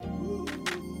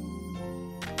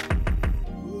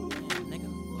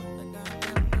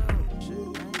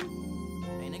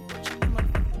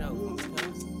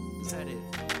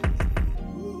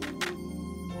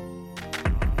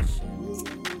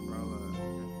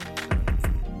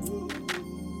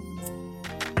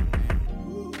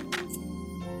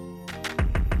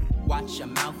your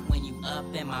mouth when you up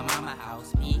in my mama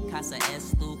house. Me, casa,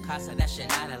 es tu casa, that shit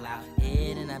not allowed.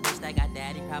 Hitting a bitch that got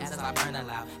daddy problems, that's why I burn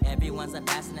aloud. Everyone's a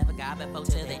bastard, never got before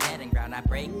till they dead and ground. I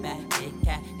break back, big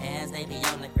cat, hands they be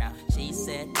on the ground. She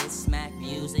said this smack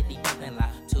music be pumping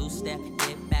loud. Two-step,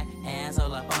 get back, hands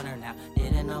all up on her now.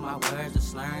 Didn't know my words was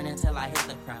slurring until I hit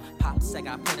the crown. Pop said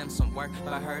I put in some work,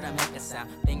 but I heard I make a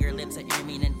sound. Finger lips are ear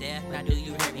meaning death, now do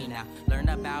you hear me now? Learn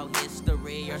about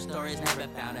history, your story's never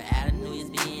found. An avenue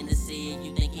is being the sea,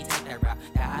 you think he take that route.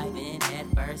 Dive in head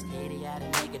first, kitty out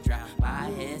and make it drown. My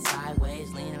head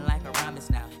sideways, leaning like a rhombus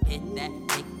now. Hit that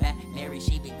big back, Mary,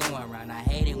 she be going round. I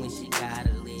hate it when she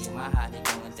gotta leave, my heart be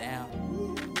going down.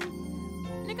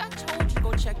 Nigga, I told you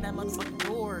go check that motherfucking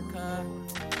door, cuz.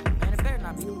 Man, it better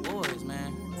not be the boys,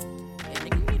 man. Hey,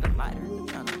 nigga, you need a lighter. I'm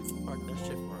trying to spark that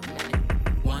shit for a minute.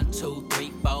 1, 2,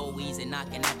 3, 4, easy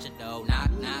knocking at your door.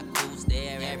 Knock, knock, who's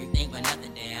there? Everything but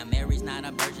nothing, damn. Mary's not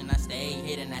a virgin, I stay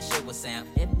hitting that shit with Sam.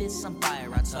 If it's some fire,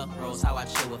 I tuck rolls, how I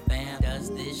chill with fam. Does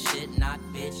this shit knock,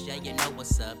 bitch? Yeah, you know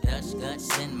what's up. Dutch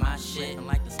guts in my shit. I'm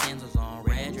like the skins was on.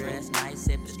 Red dress, nice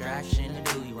hip distraction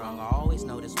to do you wrong. I always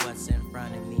notice what's in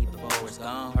front of me before it's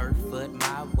gone. Her foot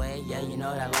my way, yeah, you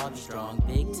know that law be strong.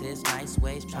 Big tits, nice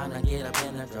waist, tryna get up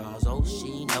in her drawers. Oh,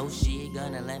 she knows she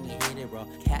gonna let me hit it raw.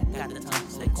 Cat got the tongue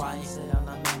to say quiet, said I'm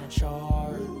the man in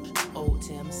charge. Old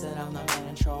Tim said I'm the man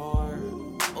in charge.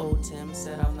 Old Tim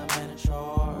said I'm the man in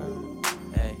charge.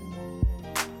 Hey,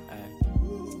 hey,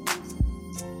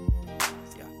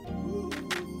 yeah.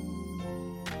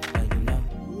 You know.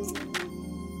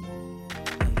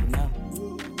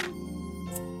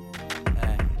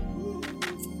 Hey,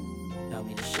 tell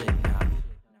me the shit now,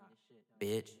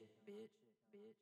 bitch.